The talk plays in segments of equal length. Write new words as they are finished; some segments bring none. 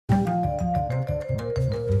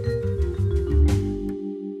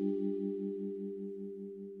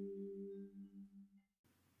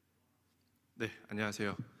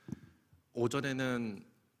안녕하세요. 오전에는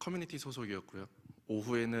커뮤니티 소속이었고요.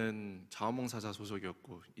 오후에는 자원봉사자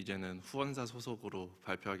소속이었고 이제는 후원사 소속으로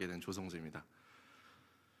발표하게 된 조성주입니다.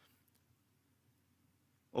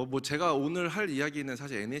 제가 오늘 할 이야기는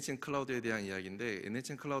사실 NHN 클라우드에 대한 이야기인데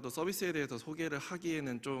NHN 클라우드 서비스에 대해서 소개를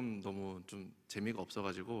하기에는 너무 재미가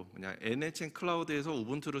없어가지고 그냥 NHN 클라우드에서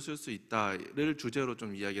우분투를 쓸 수 있다를 주제로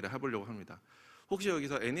좀 이야기를 해보려고 합니다. 혹시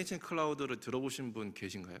여기서 NHN 클라우드를 들어보신 분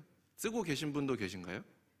계신가요? 쓰고 계신 분도 계신가요?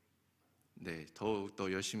 네,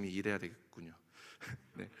 더욱더 열심히 일해야 되겠군요.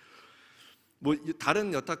 네.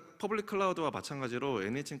 다른 여타 퍼블릭 클라우드와 마찬가지로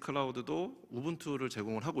NHN 클라우드도 우분투를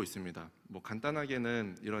제공을 하고 있습니다.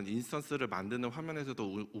 간단하게는 이런 인스턴스를 만드는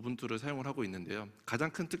화면에서도 우분투를 사용을 하고 있는데요. 가장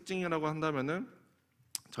큰 특징이라고 한다면은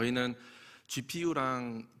저희는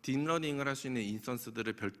GPU랑 딥러닝을 할 수 있는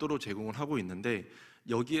인스턴스들을 별도로 제공을 하고 있는데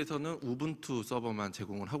여기에서는 우분투 서버만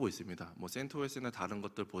제공을 하고 있습니다. CentOS나 다른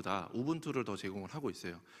것들보다 우분투를 더 제공을 하고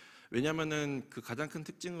있어요. 왜냐하면은 그 가장 큰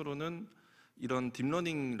특징으로는 이런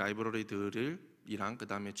딥러닝 라이브러리들이랑 그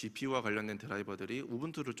다음에 GPU와 관련된 드라이버들이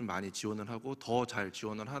우분투를 좀 많이 지원을 하고 더 잘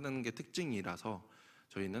지원을 하는 게 특징이라서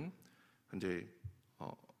저희는 이제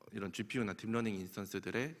이런 GPU나 딥러닝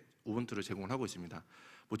인스턴스들의 우분투를 제공을 하고 있습니다.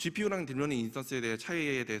 GPU랑 딥러닝 인스턴스에 대해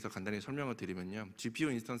차이에 대해서 간단히 설명을 드리면요. GPU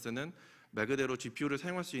인스턴스는 말 그대로 GPU를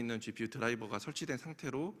사용할 수 있는 GPU 드라이버가 설치된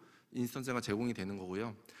상태로 인스턴스가 제공이 되는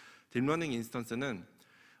거고요. 딥러닝 인스턴스는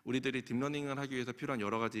우리들이 딥러닝을 하기 위해서 필요한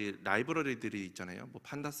여러 가지 라이브러리들이 있잖아요.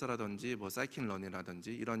 판다스라든지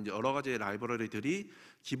사이킨런이라든지 이런 여러 가지 라이브러리들이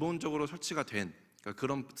기본적으로 설치가 된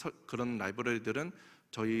그런 라이브러리들은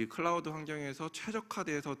저희 클라우드 환경에서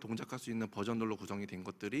최적화돼서 동작할 수 있는 버전들로 구성이 된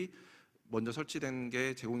것들이 먼저 설치된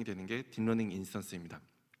게 제공이 되는 게 딥러닝 인스턴스입니다.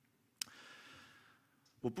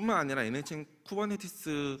 뿐만 아니라 NHN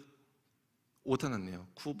쿠버네티스 오타 났네요.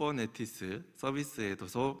 쿠버네티스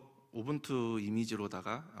서비스에서도 우분투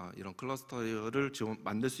이미지로다가 이런 클러스터를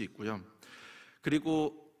만들 수 있고요.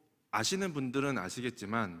 그리고 아시는 분들은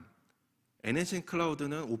아시겠지만 NHN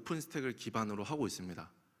클라우드는 오픈 스택을 기반으로 하고 있습니다.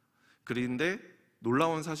 그런데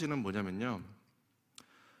놀라운 사실은 뭐냐면요.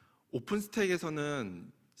 오픈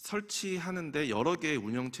스택에서는 설치하는데 여러 개의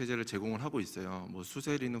운영체제를 제공을 하고 있어요.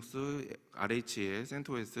 수세 리눅스, RHA,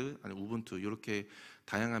 CentOS, 아니 우분투 이렇게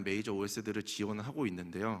다양한 메이저 OS들을 지원을 하고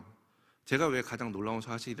있는데요. 제가 왜 가장 놀라운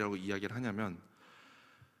사실이라고 이야기를 하냐면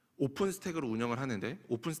오픈 스택으로 운영을 하는데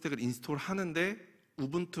오픈 스택을 인스톨하는데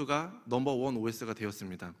우분투가 넘버원 OS가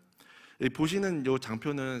되었습니다. 보시는 이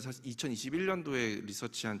장표는 사실 2021년도에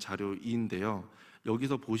리서치한 자료인데요.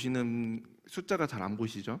 여기서 보시는 숫자가 잘 안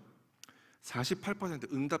보이시죠?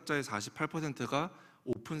 48% 응답자의 48%가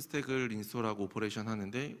오픈 스택을 인스톨하고 오퍼레이션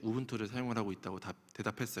하는데 우분투를 사용을 하고 있다고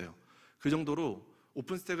대답했어요. 그 정도로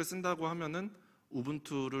오픈 스택을 쓴다고 하면은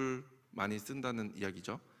우분투를 많이 쓴다는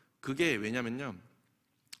이야기죠. 그게 왜냐면요.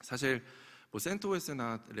 사실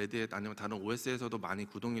CentOS나 레드햇 아니면 다른 OS에서도 많이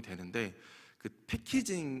구동이 되는데 그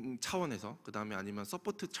패키징 차원에서 그 다음에 아니면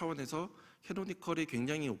서포트 차원에서 캐노니컬이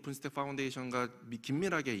굉장히 오픈스택 파운데이션과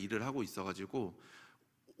긴밀하게 일을 하고 있어가지고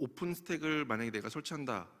오픈스택을 만약에 내가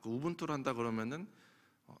설치한다, 우분투를 한다 그러면은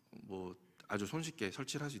아주 손쉽게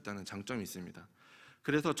설치를 할 수 있다는 장점이 있습니다.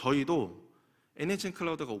 그래서 저희도 NHN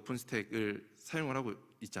클라우드가 오픈스택을 사용을 하고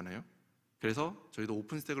있잖아요. 그래서 저희도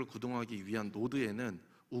오픈스택을 구동하기 위한 노드에는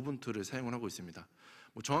우분투를 사용을 하고 있습니다.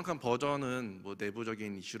 정확한 버전은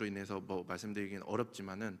내부적인 이슈로 인해서 말씀드리기는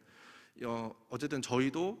어렵지만은 어쨌든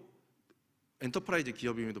저희도 엔터프라이즈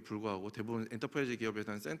기업임에도 불구하고 대부분 엔터프라이즈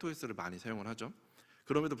기업에서는 CentOS를 많이 사용을 하죠.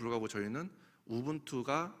 그럼에도 불구하고 저희는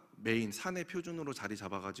우분투가 메인 사내 표준으로 자리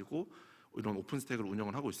잡아가지고 이런 오픈스택을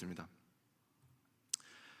운영을 하고 있습니다.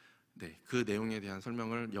 네, 그 내용에 대한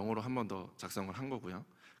설명을 영어로 한 번 더 작성을 한 거고요.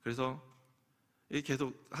 그래서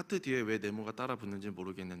계속 하트 뒤에 왜 네모가 따라 붙는지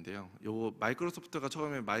모르겠는데요. 요거 마이크로소프트가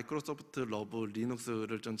처음에 마이크로소프트 러브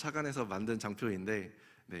리눅스를 좀 착안해서 만든 장표인데,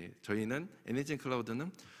 네, 저희는 NHN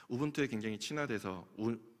클라우드는 우분투에 굉장히 친화돼서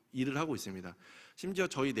일을 하고 있습니다. 심지어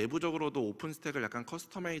저희 내부적으로도 오픈 스택을 약간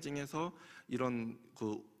커스터마이징해서 이런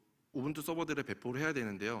우분투 서버들을 배포를 해야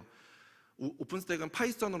되는데요. 오픈스택은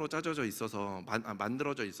파이썬으로 짜져져 있어서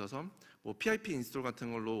만들어져 있어서 PIP 인스톨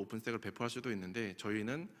같은 걸로 오픈스택을 배포할 수도 있는데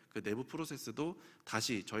저희는 그 내부 프로세스도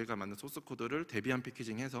다시 저희가 만든 소스 코드를 데비안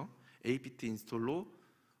패키징해서 apt 인스톨로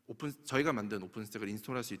저희가 만든 오픈스택을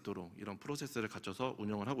인스톨할 수 있도록 이런 프로세스를 갖춰서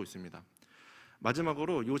운영을 하고 있습니다.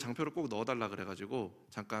 마지막으로 이 장표를 꼭 넣어달라 그래가지고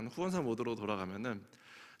잠깐 후원사 모드로 돌아가면은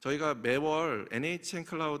저희가 매월 NHN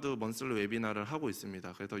클라우드 먼슬리 웨비나를 하하고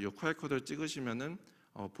있습니다. 그래서 이 QR코드를 찍으시면은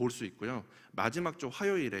볼 수 있고요. 마지막 주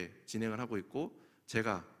화요일에 진행을 하고 있고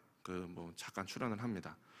제가 잠깐 출연을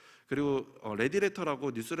합니다. 그리고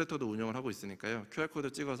레디레터라고 뉴스레터도 운영을 하고 있으니까요.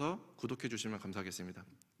 QR코드 찍어서 구독해 주시면 감사하겠습니다.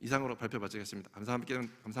 이상으로 발표 마치겠습니다.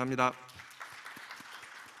 감사합니다.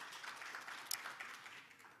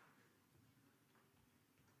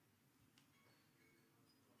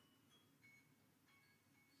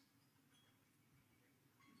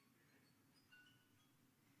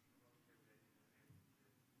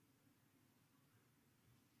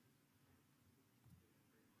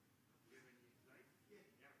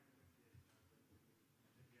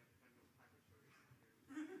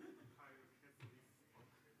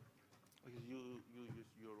 You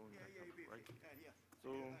use your own laptop, right? Yes.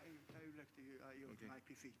 So I would like to use Okay. my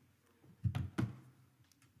PC.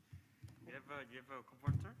 You have a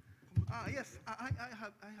converter? Yes, I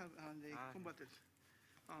have the Ah. converters.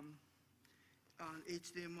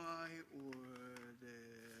 HDMI or the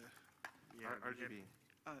Yeah, we RGB.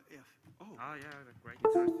 yes. Oh, Yeah, that's great.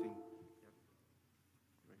 interesting.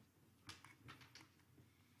 Yep. Great.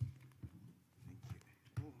 Thank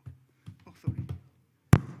you. Oh, sorry.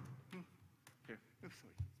 Here. Oh,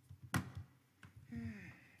 sorry.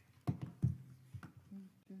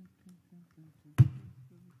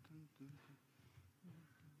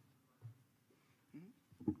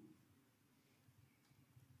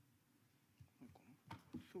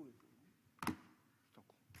 Sorry.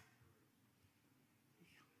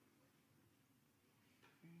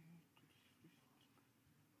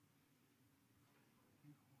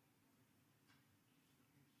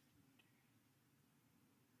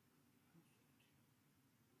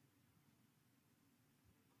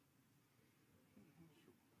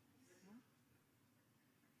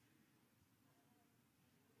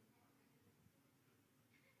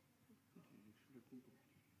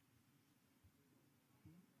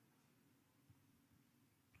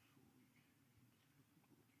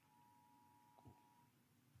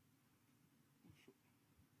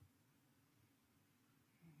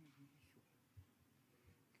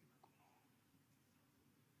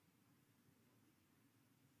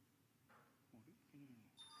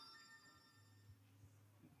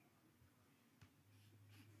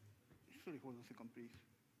 Sorry, hold on a second, please.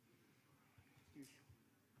 Yes.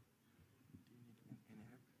 Any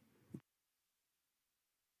help?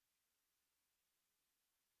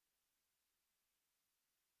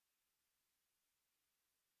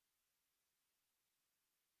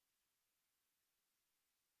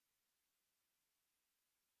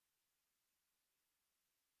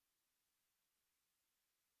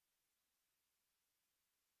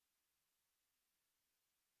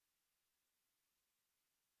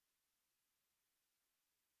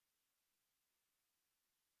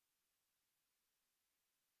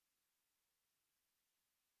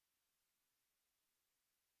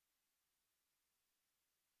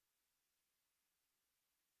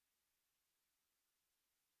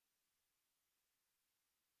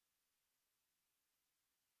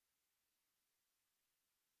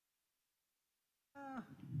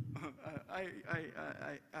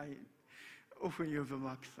 I often use a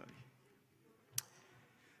Mac, sorry.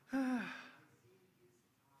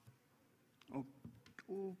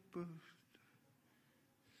 Open.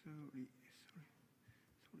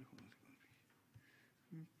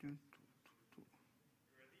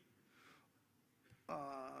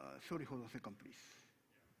 Sorry, hold on a second, please.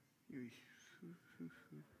 Sorry, hold on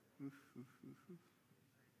a second, please.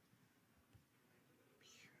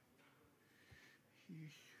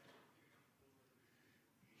 Yes.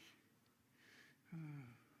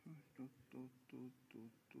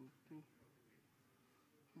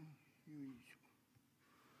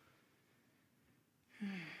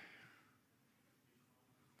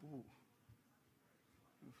 Oh.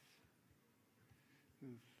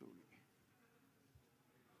 Sorry.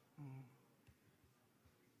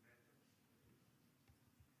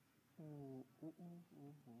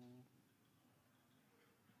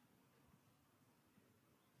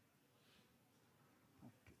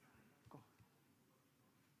 Okay. Go.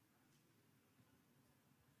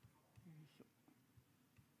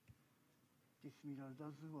 This mirror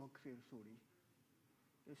doesn't work here, sorry.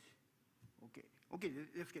 Yes. Okay. Okay,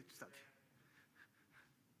 let's get started.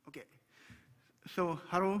 Okay. So,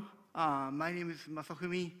 hello. My name is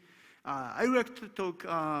Masafumi. I would like to talk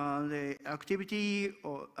the activity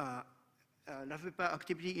or Raspberry Pi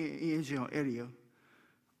activity in engineering area.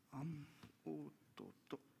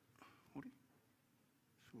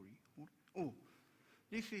 Oh,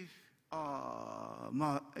 this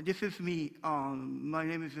is me. My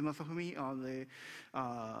name is Masafumi.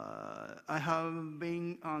 I have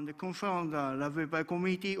been the confirmed Raspberry Pi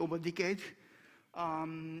community over decades.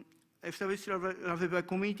 Established Raspberry Pi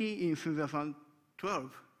community in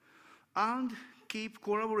 2012, and keep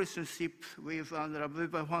collaborationship with the Raspberry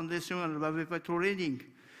Pi Foundation and Raspberry Pi training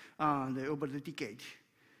over the decade.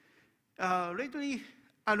 Lately,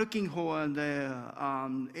 I'm looking for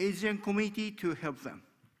the Asian community to help them.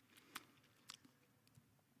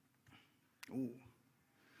 Oh,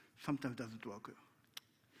 sometimes doesn't work.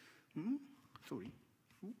 Sorry.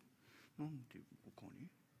 Oh,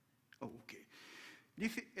 okay.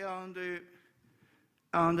 This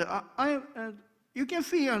you can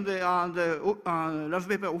see on the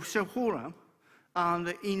Raspberry Pi official forum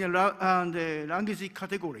and in the language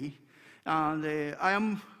category, and I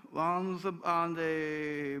am one of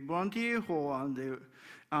the volunteer for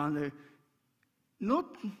and not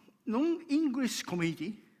non-English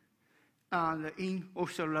community and in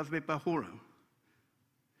official Raspberry Pi forum.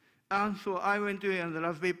 And so I went to the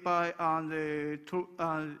Raspberry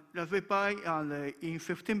Pi in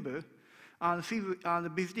September and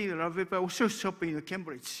visited the Raspberry Pi official shop in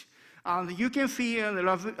Cambridge. And you can see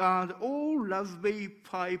all Raspberry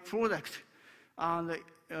Pi products, and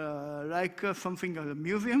like something at a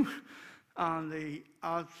museum, and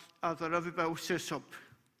at the Raspberry Pi official shop.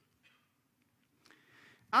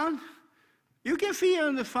 And you can see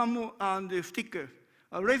some sticker.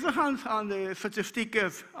 Raise your hand on such a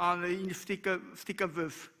stickers in the sticker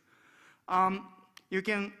booth. You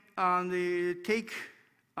can take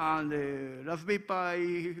the Raspberry Pi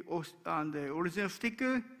and the original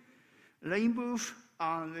sticker, rainbows,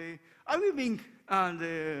 and I will bring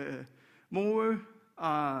more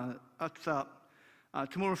at the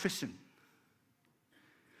tomorrow session.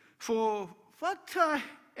 For what I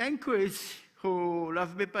encourage for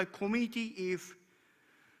Raspberry Pi community is,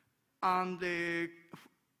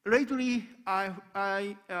 lately I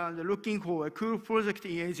looking for a cool project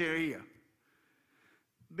in Asia area,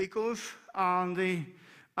 because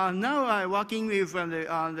now I'm working with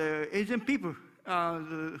the Asian people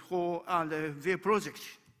for their project,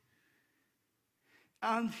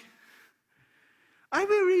 and I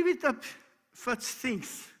will leave it up such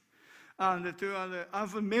things to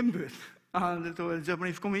other members and to the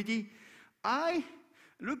Japanese community. I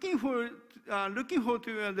looking for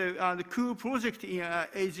the cool project in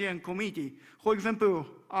Asian community. For example,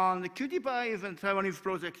 the QtPi is a Taiwanese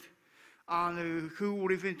project, and who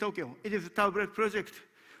lives in Tokyo. It is a tablet project.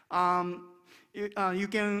 You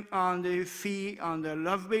can see on the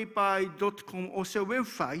raspberrypi.com official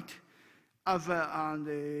website as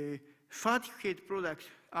a certificate product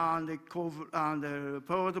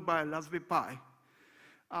powered by Raspberry Pi.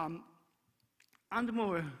 And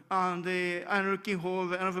more, I'm looking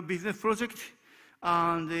for another business project,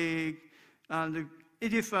 and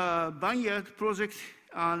it is a vineyard project,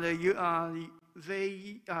 and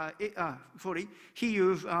he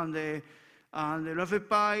used the Raspberry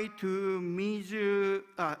Pi to measure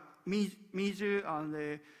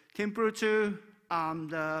the temperature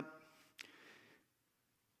and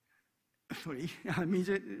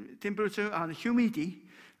measure temperature and humidity,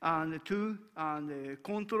 and to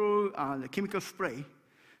control the chemical spray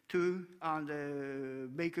to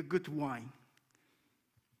make a good wine.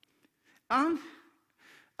 And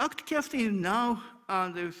ActCast is now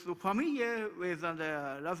familiar with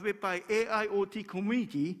the Raspberry Pi AIoT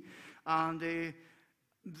community, and they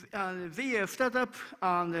are startup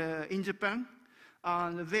in Japan,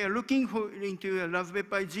 and they are looking into a Raspberry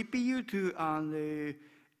Pi GPU to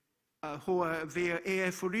for their AI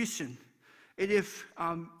solution. It is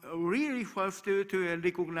really fast to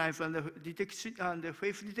recognize the detection and the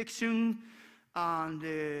face detection and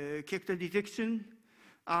character detection.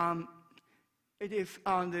 It is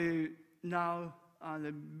now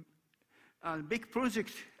a big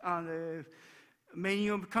project, and many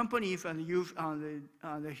of companies use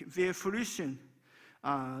their solution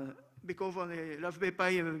because the Raspberry Pi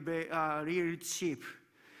is really cheap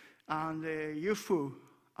and useful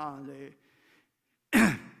and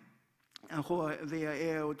for their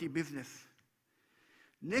AIoT business.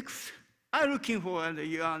 Next, I'm looking for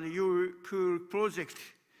your cool project.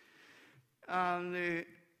 And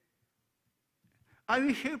I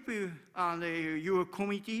will help you your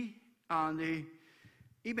committee and the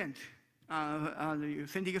event. And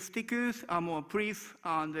sending stickers, more brief,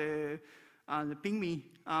 and ping me,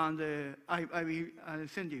 and I will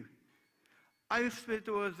send you. I will spread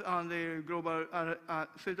towards the global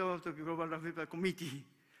Raspberry Pi committee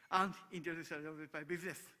and introduce the Raspberry Pi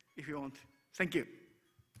business if you want. Thank you.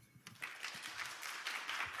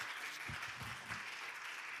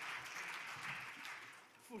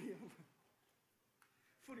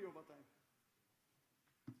 Fully over time.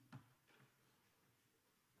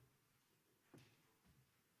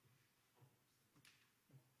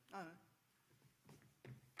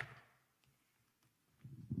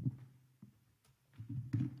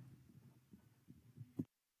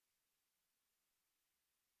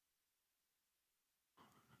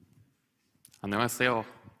 안녕하세요.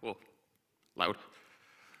 오, loud.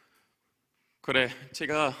 그래,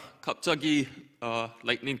 제가 갑자기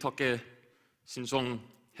라이트닝 톡에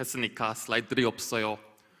신청했으니까 슬라이드들이 없어요.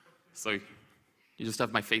 So you just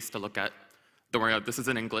have my face to look at. Don't worry, this is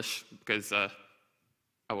in English because I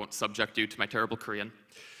won't subject you to my terrible Korean.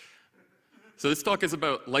 So this talk is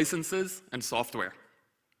about licenses and software.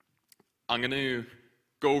 I'm going to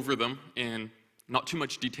go over them in not too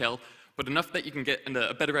much detail, but enough that you can get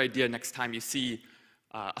a better idea next time you see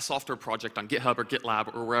a software project on GitHub or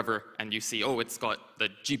GitLab or wherever, and you see, oh, it's got the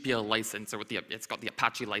GPL license or it's got the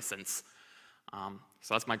Apache license.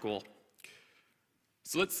 So that's my goal.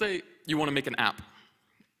 So let's say you want to make an app.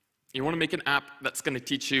 You want to make an app that's going to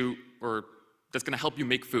teach you, or that's going to help you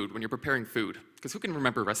make food when you're preparing food. Because who can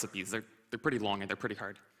remember recipes? They're pretty long and they're pretty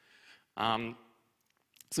hard.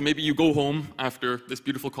 So maybe you go home after this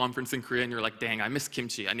beautiful conference in Korea and you're like, dang, I miss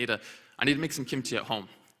kimchi. I need to make some kimchi at home.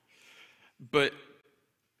 But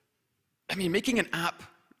I mean, making an app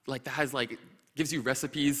like that has gives you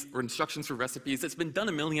recipes or instructions for recipes, it's been done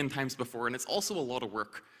a million times before, and it's also a lot of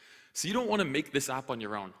work. So you don't want to make this app on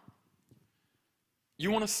your own.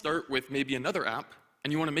 You want to start with maybe another app,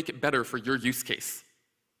 and you want to make it better for your use case.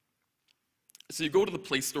 So you go to the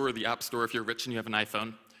Play Store or the App Store if you're rich and you have an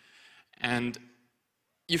iPhone, and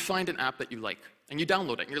you find an app that you like, and you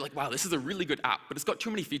download it, and you're like, wow, this is a really good app, but it's got too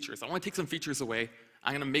many features. I want to take some features away.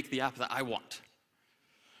 I'm going to make the app that I want.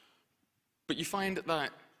 But you find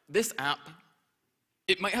that this app,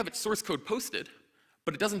 it might have its source code posted,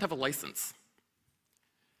 but it doesn't have a license.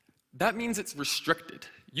 That means it's restricted.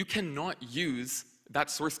 You cannot use that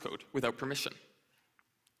source code without permission.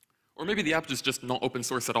 Or maybe the app is just not open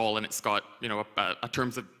source at all, and it's got a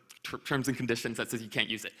terms and conditions that says you can't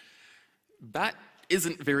use it. That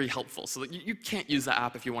isn't very helpful, so that you can't use that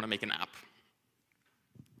app if you want to make an app.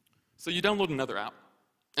 So you download another app,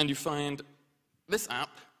 and you find this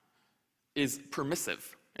app is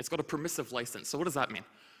permissive. It's got a permissive license. So what does that mean?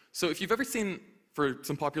 So if you've ever seen, for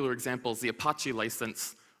some popular examples, the Apache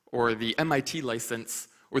license, or the MIT license,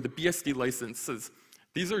 or the BSD licenses,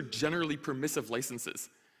 these are generally permissive licenses.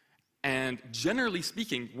 And generally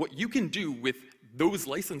speaking, what you can do with those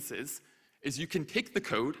licenses is you can take the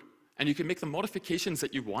code, and you can make the modifications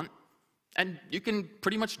that you want, and you can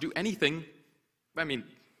pretty much do anything, I mean,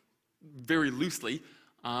 very loosely,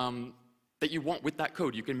 that you want with that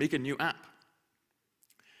code. You can make a new app.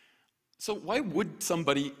 So why would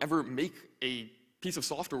somebody ever make a piece of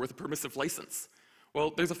software with a permissive license?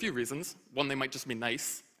 Well, there's a few reasons. One, they might just be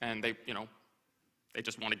nice, and they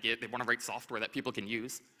just want to write software that people can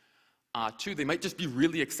use. Two, they might just be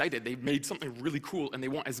really excited. They've made something really cool, and they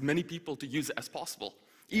want as many people to use it as possible.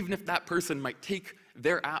 Even if that person might take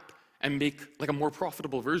their app and make a more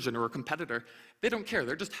profitable version or a competitor, they don't care.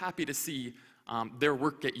 They're just happy to see their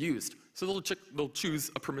work get used. So they'll choose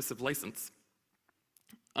a permissive license.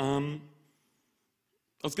 I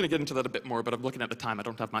was going to get into that a bit more, but I'm looking at the time. I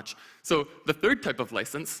don't have much. So the third type of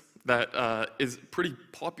license that is pretty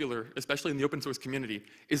popular, especially in the open source community,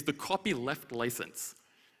 is the copyleft license.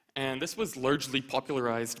 And this was largely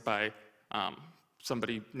popularized by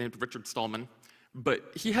somebody named Richard Stallman.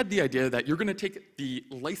 But he had the idea that you're going to take the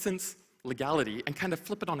license legality and kind of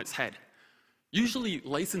flip it on its head. Usually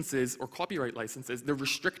licenses or copyright licenses, they're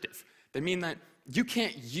restrictive. They mean that you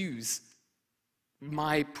can't use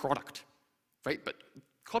my product, right? But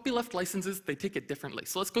copyleft licenses, they take it differently.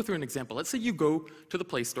 So let's go through an example. Let's say you go to the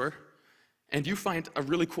Play Store and you find a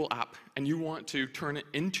really cool app and you want to turn it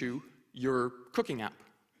into your cooking app.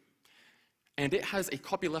 And it has a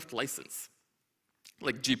copyleft license,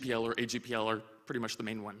 like GPL or AGPL are pretty much the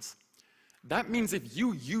main ones. That means if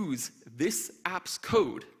you use this app's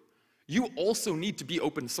code, you also need to be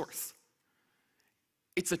open source.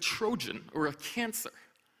 It's a Trojan or a cancer,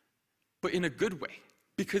 but in a good way,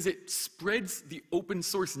 because it spreads the open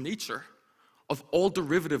source nature of all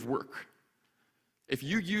derivative work. If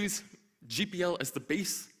you use GPL as the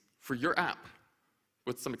base for your app,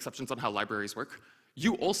 with some exceptions on how libraries work,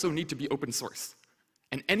 you also need to be open source.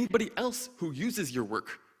 And anybody else who uses your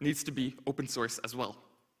work needs to be open source as well.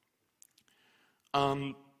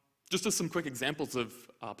 Just as some quick examples of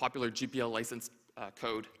popular GPL licensed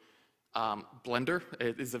code, Blender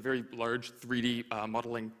is a very large 3D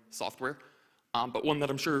modeling software, but one that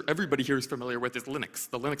I'm sure everybody here is familiar with is Linux.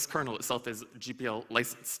 The Linux kernel itself is GPL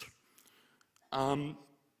licensed.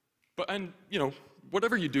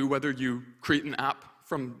 Whatever you do, whether you create an app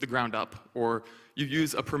from the ground up, or you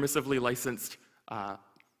use a permissively licensed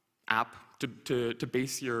app to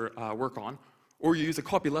base your work on, or you use a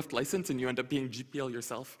copyleft license and you end up being GPL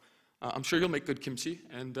yourself, I'm sure you'll make good kimchi,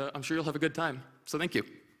 and I'm sure you'll have a good time. So thank you.